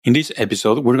In this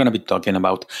episode, we're going to be talking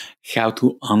about how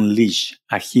to unleash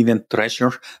a hidden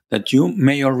treasure that you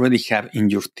may already have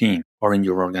in your team or in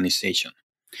your organization.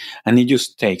 And it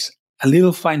just takes a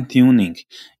little fine tuning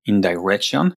in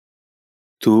direction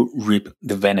to reap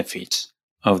the benefits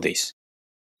of this.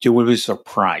 You will be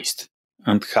surprised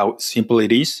at how simple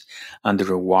it is, and the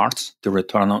rewards, the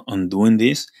return on doing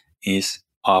this is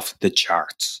off the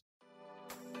charts.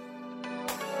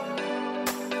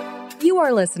 You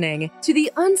are listening to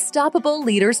the Unstoppable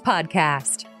Leaders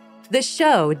Podcast, the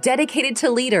show dedicated to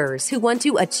leaders who want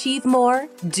to achieve more,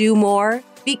 do more,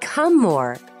 become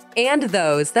more, and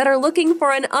those that are looking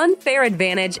for an unfair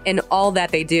advantage in all that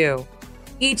they do.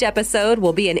 Each episode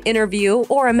will be an interview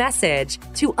or a message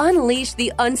to unleash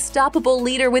the unstoppable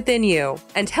leader within you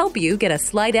and help you get a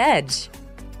slight edge.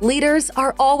 Leaders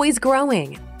are always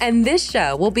growing, and this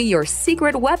show will be your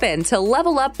secret weapon to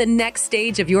level up the next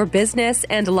stage of your business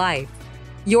and life.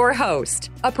 Your host,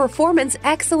 a performance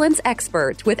excellence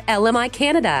expert with LMI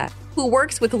Canada, who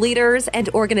works with leaders and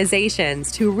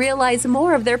organizations to realize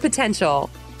more of their potential.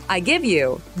 I give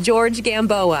you George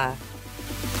Gamboa.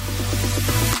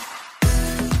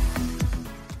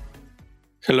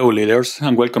 Hello, leaders,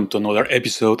 and welcome to another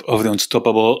episode of the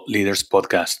Unstoppable Leaders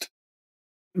Podcast.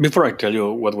 Before I tell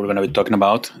you what we're going to be talking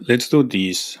about, let's do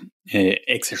this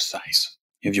exercise,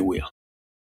 if you will.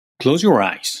 Close your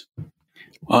eyes,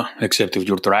 except if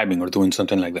you're driving or doing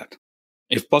something like that.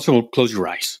 If possible, close your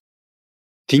eyes.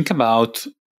 Think about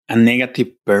a negative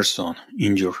person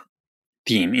in your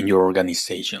team, in your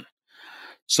organization.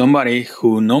 Somebody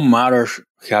who, no matter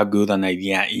how good an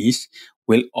idea is,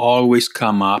 will always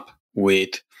come up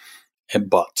with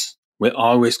buts, will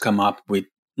always come up with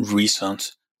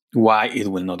reasons why it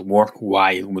will not work,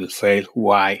 why it will fail,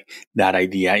 why that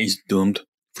idea is doomed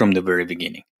from the very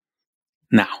beginning.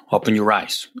 Now, open your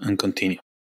eyes and continue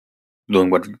doing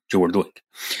what you were doing.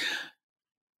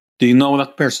 Do you know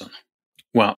that person?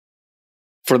 Well,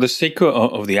 for the sake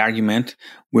of the argument,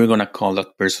 we're going to call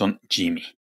that person Jimmy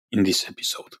in this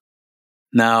episode.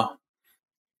 Now,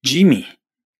 Jimmy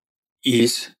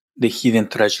is the hidden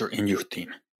treasure in your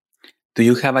team. Do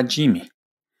you have a Jimmy?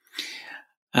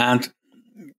 And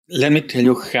let me tell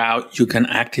you how you can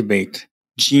activate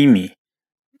Jimmy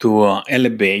to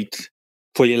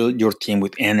fuel your team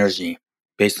with energy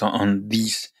based on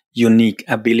this unique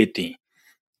ability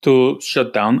to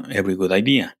shut down every good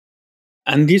idea.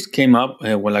 And this came up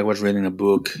while I was reading a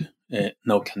book,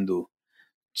 No Can Do.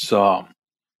 So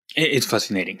it's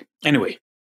fascinating. Anyway,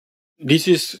 this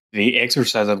is the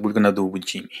exercise that we're going to do with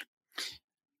Jimmy.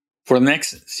 For the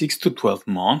next 6 to 12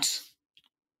 months,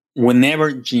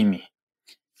 whenever Jimmy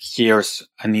hears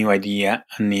a new idea,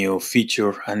 a new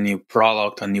feature, a new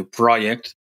product, a new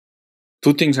project,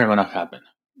 two things are going to happen.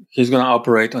 He's going to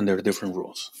operate under different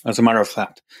rules. As a matter of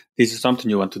fact, this is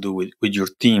something you want to do with your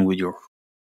team, with your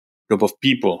group of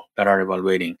people that are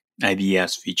evaluating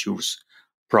ideas, features,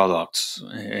 products,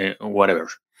 whatever.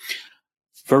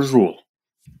 First rule,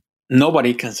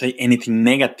 nobody can say anything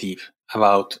negative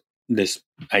about this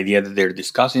idea that they're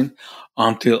discussing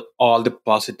until all the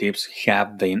positives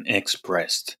have been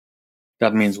expressed.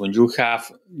 That means when you have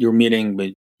your meeting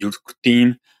with your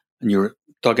team and you're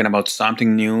talking about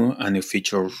something new, a new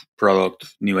feature,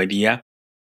 product, new idea,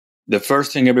 the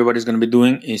first thing everybody's going to be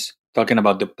doing is talking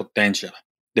about the potential,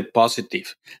 the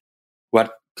positive,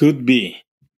 what could be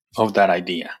of that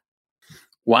idea.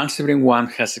 Once everyone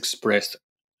has expressed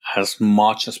as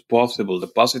much as possible the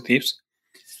positives,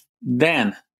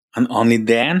 then and only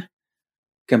then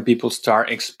can people start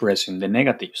expressing the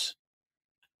negatives.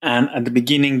 And at the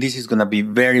beginning, this is going to be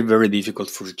very, very difficult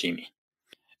for Jimmy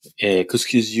because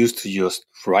he's used to just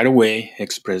right away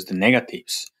express the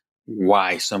negatives,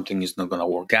 why something is not going to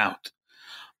work out.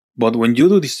 But when you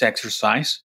do this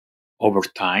exercise over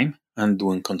time and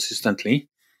doing consistently,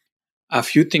 a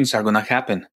few things are going to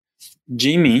happen.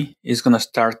 Jimmy is going to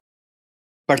start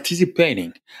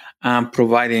participating and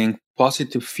providing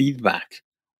positive feedback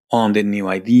on the new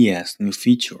ideas, new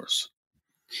features.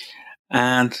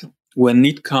 And when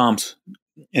it comes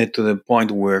to the point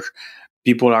where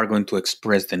people are going to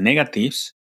express the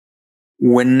negatives,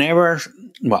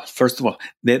 first of all,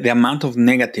 the amount of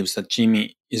negatives that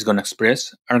Jimmy is going to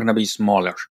express are going to be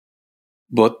smaller.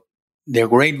 But the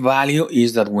great value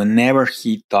is that whenever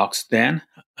he talks then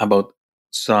about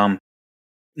some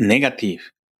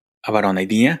negative about an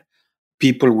idea,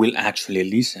 people will actually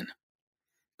listen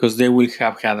because they will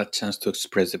have had a chance to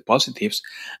express the positives,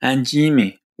 and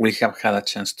Jimmy will have had a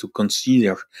chance to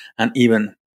consider and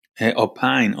even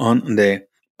opine on the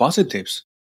positives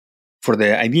for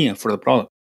the idea, for the product.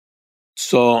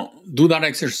 So do that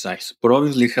exercise, but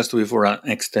obviously it has to be for an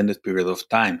extended period of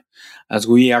time, as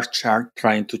we are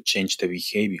trying to change the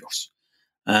behaviors,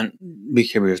 and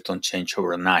behaviors don't change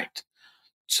overnight.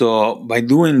 So by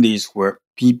doing this, where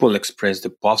people express the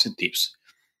positives,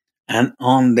 and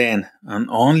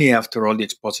only after all the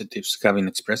positives have been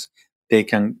expressed, they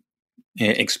can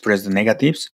express the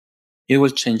negatives, it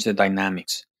will change the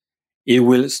dynamics. It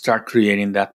will start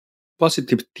creating that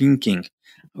positive thinking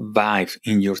vibe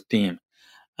in your team.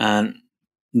 And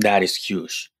that is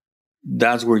huge.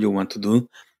 That's what you want to do,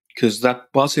 because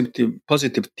that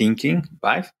positive thinking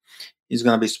vibe is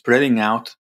going to be spreading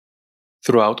out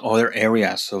throughout other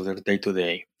areas of their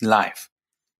day-to-day life.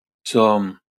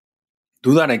 So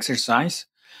do that exercise,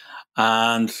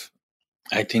 and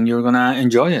I think you're going to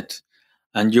enjoy it.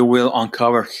 And you will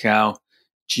uncover how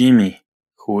Jimmy,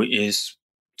 who is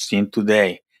seen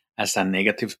today as a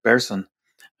negative person,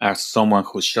 as someone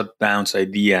who shut down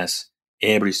ideas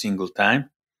every single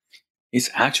time, is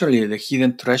actually the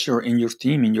hidden treasure in your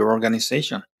team, in your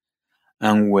organization.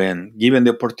 And when given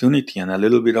the opportunity and a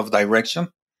little bit of direction,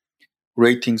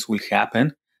 great things will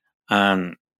happen.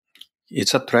 And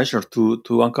it's a treasure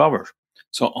to uncover.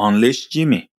 So unleash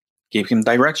Jimmy, give him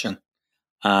direction,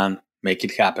 and make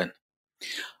it happen.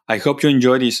 I hope you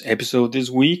enjoyed this episode this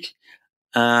week,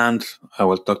 and I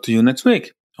will talk to you next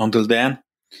week. Until then,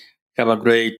 have a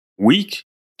great week,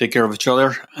 take care of each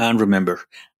other, and remember,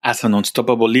 as an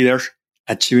unstoppable leader,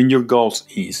 achieving your goals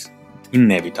is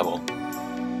inevitable.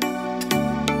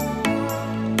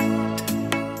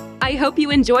 I hope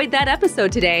you enjoyed that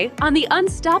episode today on the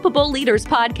Unstoppable Leaders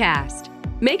Podcast.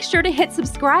 Make sure to hit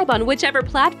subscribe on whichever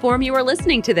platform you are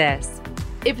listening to this.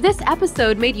 If this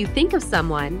episode made you think of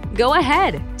someone, go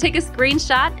ahead, take a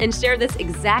screenshot and share this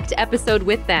exact episode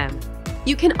with them.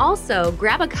 You can also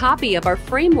grab a copy of our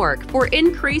framework for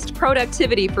increased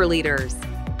productivity for leaders.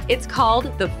 It's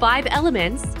called The 5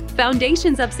 Elements,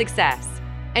 Foundations of Success,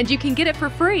 and you can get it for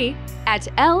free at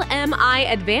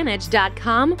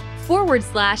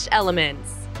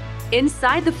lmiadvantage.com/elements.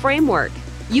 Inside the framework,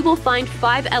 you will find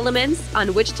 5 elements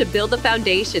on which to build a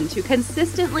foundation to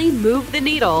consistently move the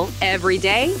needle every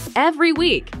day, every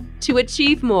week, to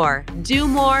achieve more, do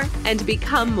more, and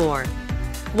become more.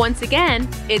 Once again,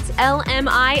 it's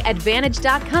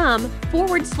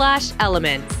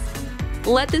lmiadvantage.com/elements.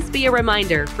 Let this be a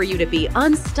reminder for you to be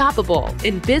unstoppable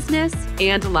in business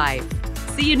and life.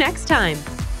 See you next time.